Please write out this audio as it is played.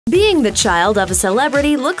Being the child of a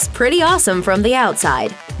celebrity looks pretty awesome from the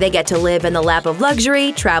outside. They get to live in the lap of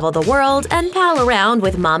luxury, travel the world, and pal around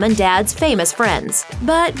with mom and dad's famous friends.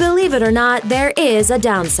 But believe it or not, there is a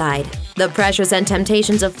downside. The pressures and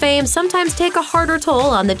temptations of fame sometimes take a harder toll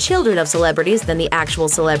on the children of celebrities than the actual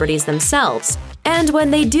celebrities themselves. And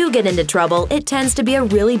when they do get into trouble, it tends to be a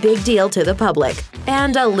really big deal to the public,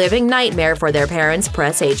 and a living nightmare for their parents'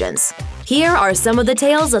 press agents. Here are some of the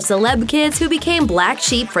tales of celeb kids who became black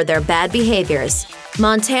sheep for their bad behaviors.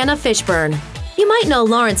 Montana Fishburne. You might know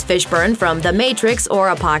Lawrence Fishburne from The Matrix or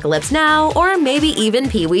Apocalypse Now, or maybe even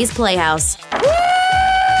Pee-wee's Playhouse.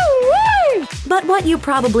 But what you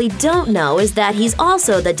probably don't know is that he's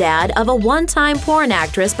also the dad of a one-time porn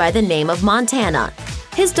actress by the name of Montana.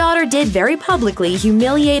 His daughter did very publicly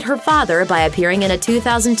humiliate her father by appearing in a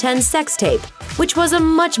 2010 sex tape, which was a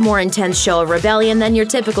much more intense show of rebellion than your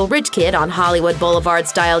typical rich kid on Hollywood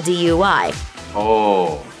Boulevard-style DUI.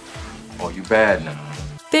 Oh, you bad now.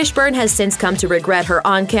 Fishburne has since come to regret her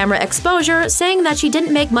on-camera exposure, saying that she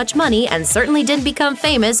didn't make much money and certainly didn't become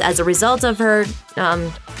famous as a result of her,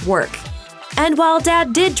 work. And while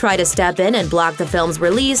Dad did try to step in and block the film's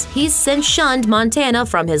release, he's since shunned Montana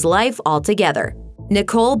from his life altogether.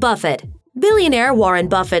 Nicole Buffett. Billionaire Warren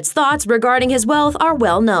Buffett's thoughts regarding his wealth are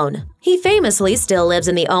well known. He famously still lives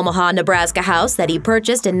in the Omaha, Nebraska house that he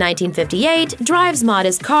purchased in 1958, drives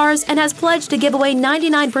modest cars, and has pledged to give away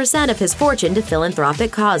 99% of his fortune to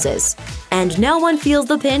philanthropic causes. And no one feels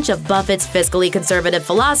the pinch of Buffett's fiscally conservative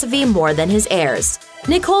philosophy more than his heirs.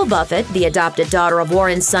 Nicole Buffett, the adopted daughter of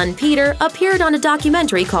Warren's son Peter, appeared on a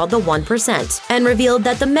documentary called The 1% and revealed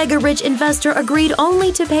that the mega-rich investor agreed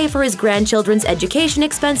only to pay for his grandchildren's education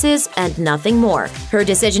expenses and nothing more. Her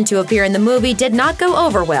decision to appear in the movie did not go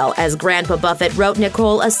over well, as Grandpa Buffett wrote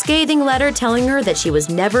Nicole a scathing letter telling her that she was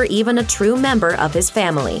never even a true member of his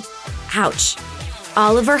family. Ouch.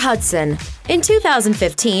 Oliver Hudson. In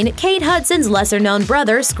 2015, Kate Hudson's lesser-known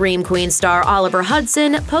brother, Scream Queen star Oliver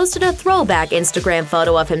Hudson, posted a throwback Instagram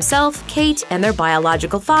photo of himself, Kate, and their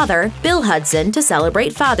biological father, Bill Hudson, to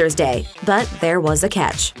celebrate Father's Day. But there was a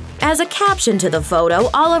catch. As a caption to the photo,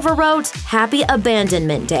 Oliver wrote, "Happy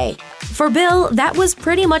Abandonment Day." For Bill, that was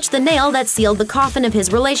pretty much the nail that sealed the coffin of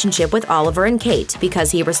his relationship with Oliver and Kate,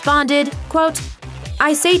 because he responded, quote,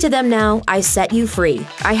 "I say to them now, I set you free.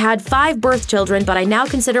 I had 5 birth children, but I now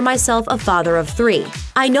consider myself a father of 3.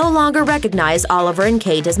 I no longer recognize Oliver and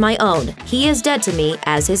Kate as my own. He is dead to me,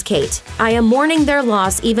 as is Kate. I am mourning their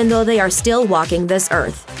loss even though they are still walking this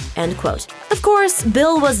earth." End quote. Of course,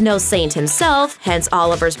 Bill was no saint himself, hence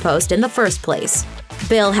Oliver's post in the first place.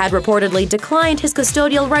 Bill had reportedly declined his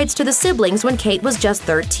custodial rights to the siblings when Kate was just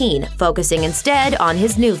 13, focusing instead on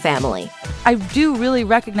his new family. I do really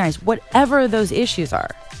recognize whatever those issues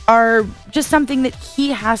are just something that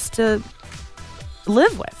he has to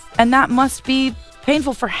live with. And that must be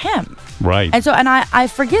painful for him. Right. And I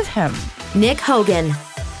forgive him. Nick Hogan.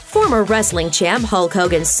 Former wrestling champ Hulk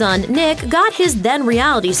Hogan's son, Nick, got his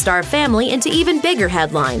then-reality star family into even bigger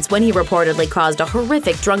headlines when he reportedly caused a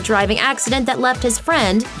horrific drunk driving accident that left his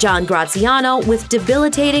friend, John Graziano, with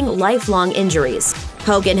debilitating, lifelong injuries.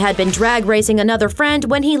 Hogan had been drag racing another friend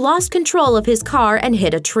when he lost control of his car and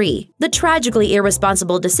hit a tree. The tragically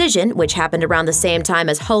irresponsible decision, which happened around the same time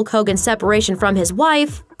as Hulk Hogan's separation from his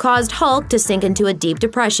wife, caused Hulk to sink into a deep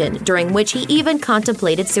depression, during which he even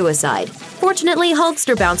contemplated suicide. Fortunately,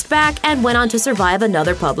 Hulkster bounced back and went on to survive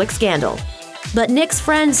another public scandal. But Nick's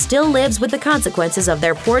friend still lives with the consequences of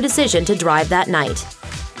their poor decision to drive that night.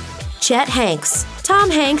 Chet Hanks. Tom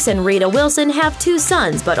Hanks and Rita Wilson have 2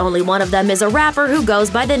 sons, but only one of them is a rapper who goes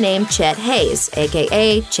by the name Chet Hayes,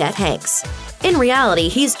 aka Chet Hanks. In reality,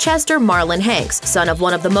 he's Chester Marlon Hanks, son of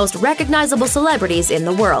one of the most recognizable celebrities in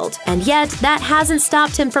the world. And yet, that hasn't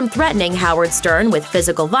stopped him from threatening Howard Stern with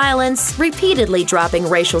physical violence, repeatedly dropping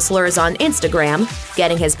racial slurs on Instagram,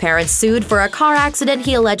 getting his parents sued for a car accident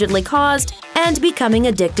he allegedly caused, and becoming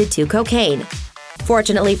addicted to cocaine.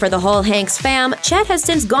 Fortunately for the whole Hanks fam, Chet has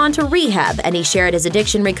since gone to rehab, and he shared his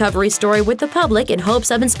addiction recovery story with the public in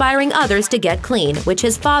hopes of inspiring others to get clean, which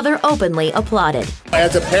his father openly applauded.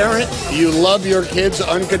 As a parent, you love your kids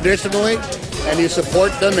unconditionally, and you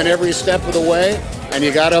support them in every step of the way, and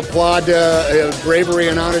you got to applaud bravery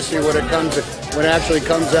and honesty when it actually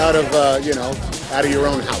comes out of out of your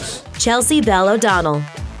own house. Chelsea Belle O'Donnell.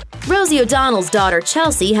 Rosie O'Donnell's daughter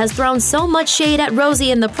Chelsea has thrown so much shade at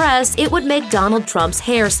Rosie in the press it would make Donald Trump's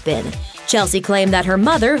hair spin. Chelsea claimed that her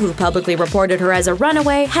mother, who publicly reported her as a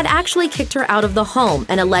runaway, had actually kicked her out of the home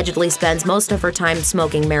and allegedly spends most of her time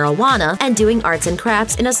smoking marijuana and doing arts and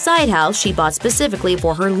crafts in a side house she bought specifically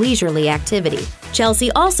for her leisurely activity. Chelsea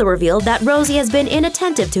also revealed that Rosie has been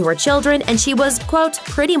inattentive to her children and she was, quote,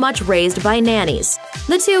 pretty much raised by nannies.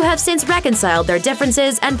 The two have since reconciled their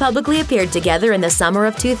differences and publicly appeared together in the summer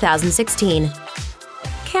of 2016.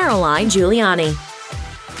 Caroline Giuliani.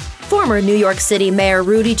 Former New York City Mayor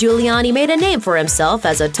Rudy Giuliani made a name for himself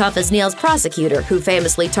as a tough-as-nails prosecutor who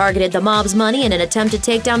famously targeted the mob's money in an attempt to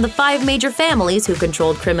take down the 5 major families who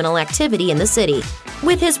controlled criminal activity in the city.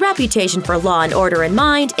 With his reputation for law and order in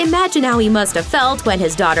mind, imagine how he must have felt when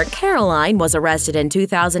his daughter Caroline was arrested in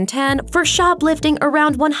 2010 for shoplifting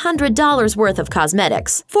around $100 worth of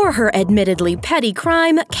cosmetics. For her admittedly petty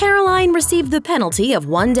crime, Caroline received the penalty of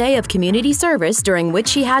 1 day of community service during which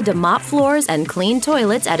she had to mop floors and clean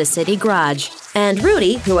toilets at a city garage. And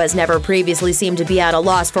Rudy, who has never previously seemed to be at a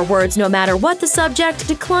loss for words no matter what the subject,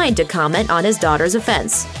 declined to comment on his daughter's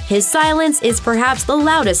offense. His silence is perhaps the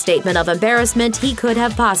loudest statement of embarrassment he could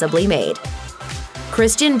have possibly made.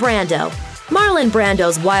 Christian Brando. Marlon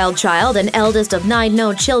Brando's wild child and eldest of 9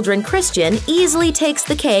 known children, Christian, easily takes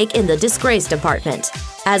the cake in the Disgraced department.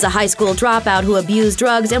 As a high school dropout who abused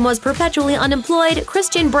drugs and was perpetually unemployed,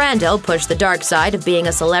 Christian Brando pushed the dark side of being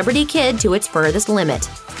a celebrity kid to its furthest limit.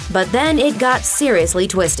 But then it got seriously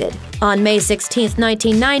twisted. On May 16,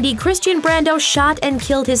 1990, Christian Brando shot and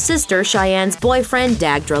killed his sister Cheyenne's boyfriend,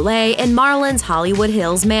 Dag Drolet, in Marlon's Hollywood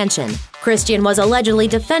Hills mansion. Christian was allegedly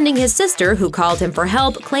defending his sister, who called him for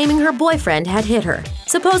help, claiming her boyfriend had hit her.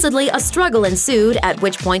 Supposedly, a struggle ensued, at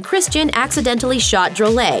which point Christian accidentally shot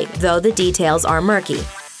Drolet, though the details are murky.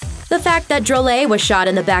 The fact that Drolet was shot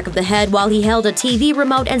in the back of the head while he held a TV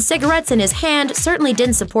remote and cigarettes in his hand certainly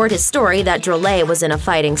didn't support his story that Drolet was in a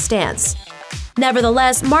fighting stance.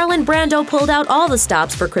 Nevertheless, Marlon Brando pulled out all the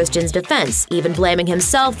stops for Christian's defense, even blaming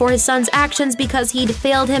himself for his son's actions because he'd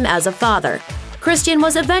failed him as a father. Christian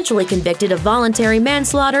was eventually convicted of voluntary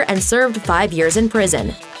manslaughter and served 5 years in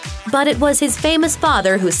prison. But it was his famous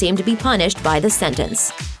father who seemed to be punished by the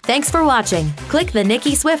sentence. Thanks for watching. Click the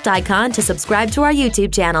Nicki Swift icon to subscribe to our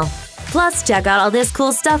YouTube channel. Plus, check out all this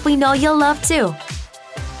cool stuff we know you'll love too.